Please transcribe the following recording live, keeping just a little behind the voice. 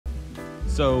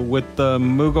So with the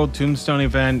Moogle Tombstone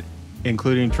event,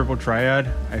 including Triple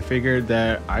Triad, I figured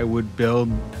that I would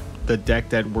build the deck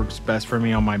that works best for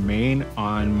me on my main,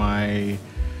 on my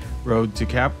road to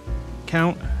cap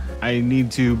count. I need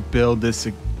to build this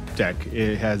deck.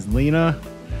 It has Lena,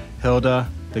 Hilda,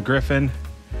 the Griffin,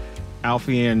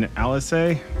 Alfie and Alice,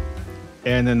 and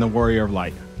then the Warrior of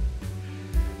Light.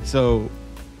 So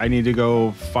I need to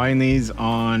go find these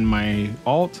on my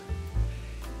alt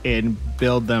and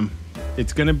build them.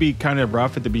 It's going to be kind of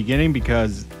rough at the beginning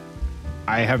because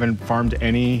I haven't farmed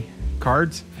any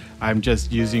cards. I'm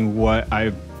just using what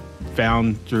I've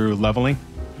found through leveling.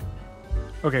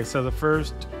 Okay, so the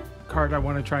first card I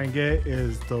want to try and get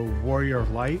is the Warrior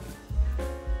of Light,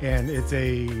 and it's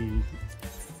a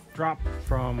drop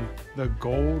from the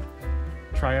gold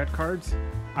Triad cards.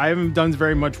 I haven't done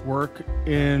very much work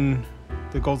in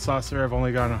the gold saucer. I've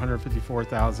only gotten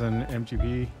 154,000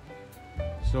 MGP.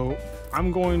 So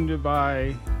I'm going to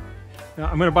buy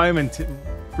them in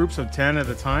groups of 10 at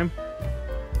a time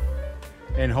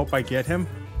and hope I get him.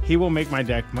 He will make my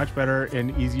deck much better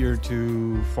and easier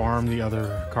to farm the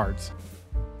other cards.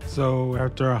 So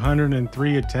after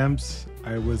 103 attempts,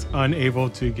 I was unable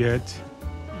to get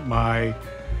my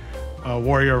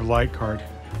Warrior of Light card.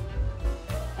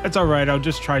 That's all right. I'll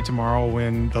just try tomorrow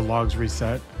when the logs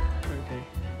reset. Okay.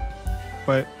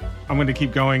 But I'm going to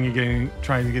keep going and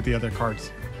trying to get the other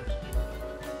cards.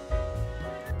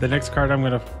 The next card I'm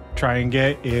going to try and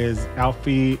get is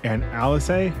Alfie and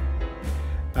Alice.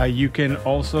 You can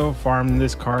also farm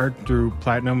this card through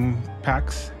platinum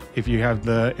packs if you have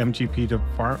the MGP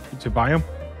to buy them.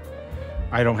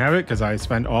 I don't have it because I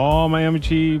spent all my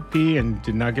MGP and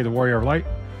did not get the Warrior of Light.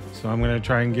 So I'm going to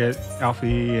try and get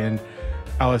Alfie and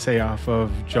Alice off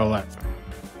of Jolette.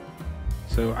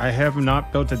 So I have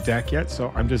not built a deck yet,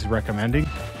 so I'm just recommending,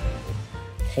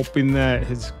 hoping that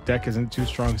his deck isn't too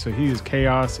strong. So he is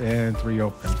Chaos and 3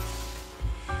 open.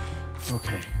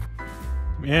 Okay.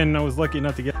 And I was lucky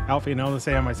enough to get Alfie and Alice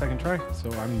on my second try,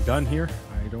 so I'm done here.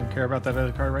 I don't care about that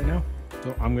other card right now.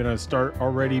 So I'm gonna start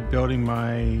already building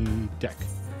my deck.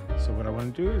 So what I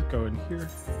want to do is go in here.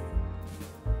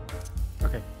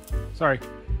 Okay, sorry.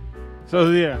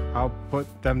 So yeah, I'll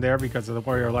put them there because the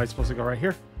Warrior of Light's supposed to go right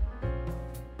here.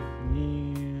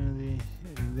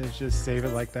 Let's just save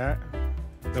it like that.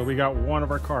 So we got one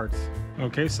of our cards.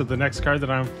 Okay, so the next card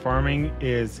that I'm farming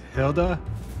is Hilda,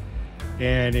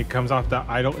 and it comes off the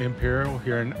Idle Imperial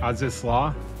here in Aziz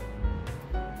Law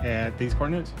at these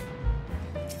coordinates.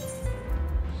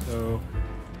 So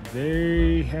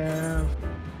they have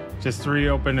just 3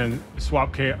 open and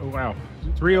swap chaos. Wow,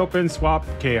 3 open, swap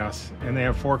chaos, and they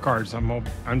have 4 cards.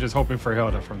 I'm just hoping for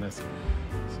Hilda from this.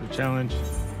 So challenge,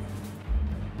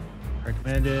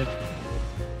 recommended,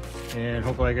 and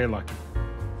hopefully I get lucky.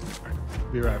 All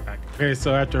right, be right back. Okay,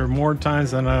 so after more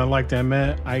times than I like to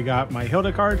admit, I got my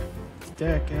Hilda card.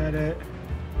 Deck at it.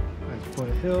 Let's put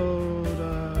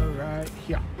Hilda right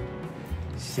here.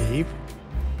 Save.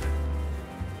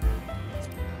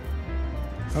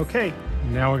 Okay,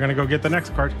 now we're gonna go get the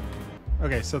next card.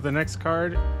 Okay, so the next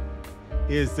card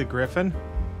is the Griffin,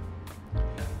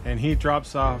 and he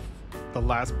drops off the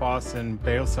last boss in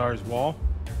Baelsar's Wall.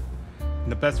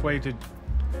 And the best way to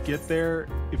get there,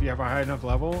 if you have a high enough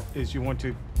level, is you want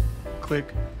to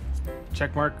click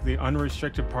checkmark the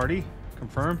unrestricted party,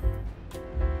 confirm,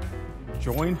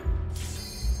 join,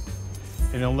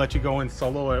 and it'll let you go in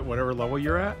solo at whatever level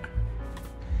you're at,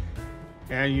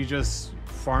 and you just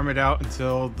farm it out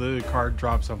until the card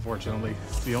drops. Unfortunately,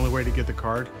 it's the only way to get the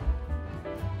card,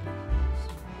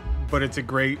 but it's a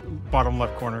great bottom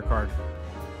left corner card.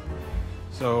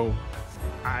 So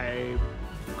I'm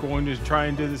going to try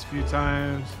and do this a few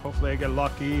times. Hopefully I get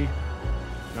lucky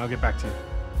and I'll get back to you.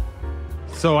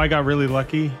 So I got really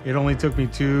lucky. It only took me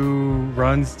 2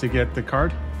 runs to get the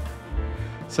card.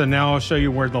 So now I'll show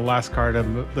you where the last card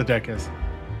of the deck is.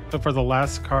 So for the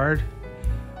last card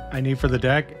I need for the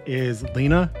deck is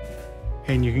Lena,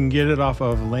 and you can get it off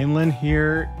of Laneland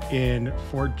here in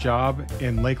Fort Job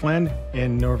in Lakeland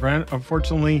in Norvent.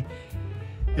 Unfortunately,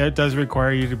 it does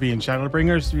require you to be in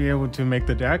Shadowbringers to be able to make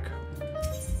the deck.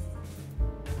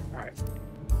 All right.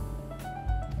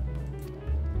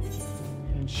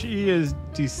 And she is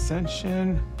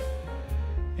Dissension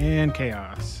and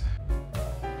Chaos.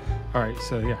 All right,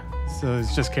 so yeah, so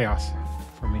it's just Chaos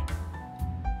for me.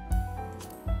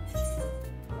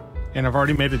 And I've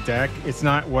already made a deck. It's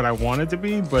not what I want it to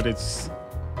be, but it's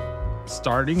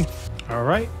starting. All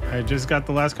right, I just got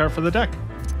the last card for the deck.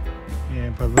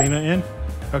 And put Lena in.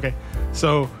 Okay,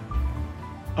 so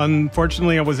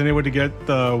Unfortunately, I wasn't able to get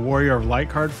the Warrior of Light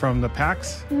card from the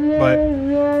packs, but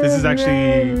this is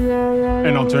actually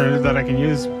an alternative that I can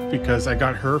use because I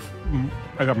got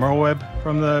Merleweb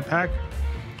from the pack,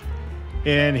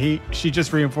 and she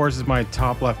just reinforces my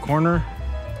top left corner,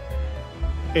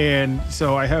 and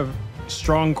so I have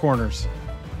strong corners.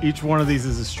 Each one of these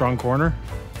is a strong corner,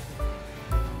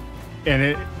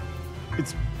 and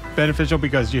it's beneficial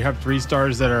because you have 3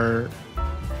 stars that are.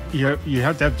 You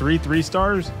have to have 3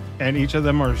 stars, and each of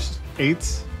them are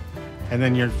 8s, and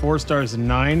then your 4 stars is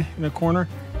 9 in a corner,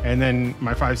 and then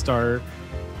my 5 star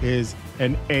is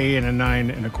an A and a 9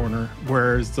 in a corner,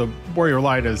 whereas the Warrior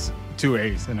Light is 2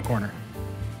 A's in a corner.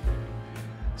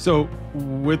 So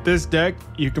with this deck,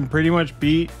 you can pretty much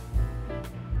beat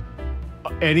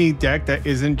any deck that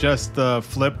isn't just the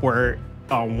flip where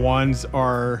 1s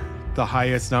are the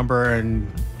highest number and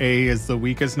A is the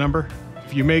weakest number.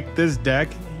 If you make this deck,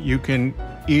 you can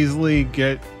easily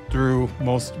get through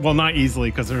most, well, not easily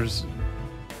because there's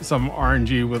some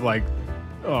RNG with like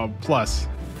plus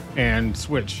and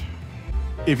switch.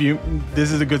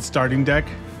 This is a good starting deck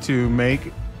to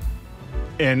make,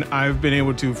 and I've been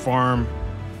able to farm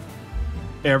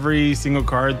every single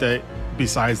card that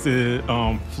besides the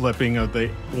flipping of the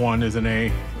 1 is an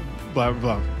A, blah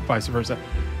blah, vice versa.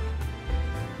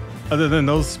 Other than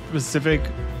those specific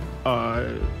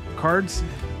cards,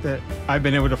 that I've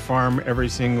been able to farm every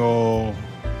single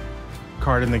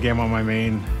card in the game on my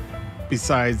main,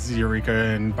 besides Eureka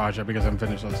and Baja because I'm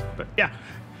finished those. But yeah,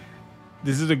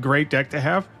 this is a great deck to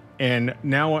have, and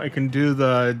now I can do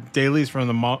the dailies from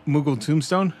the Moogle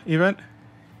Tombstone event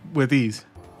with ease.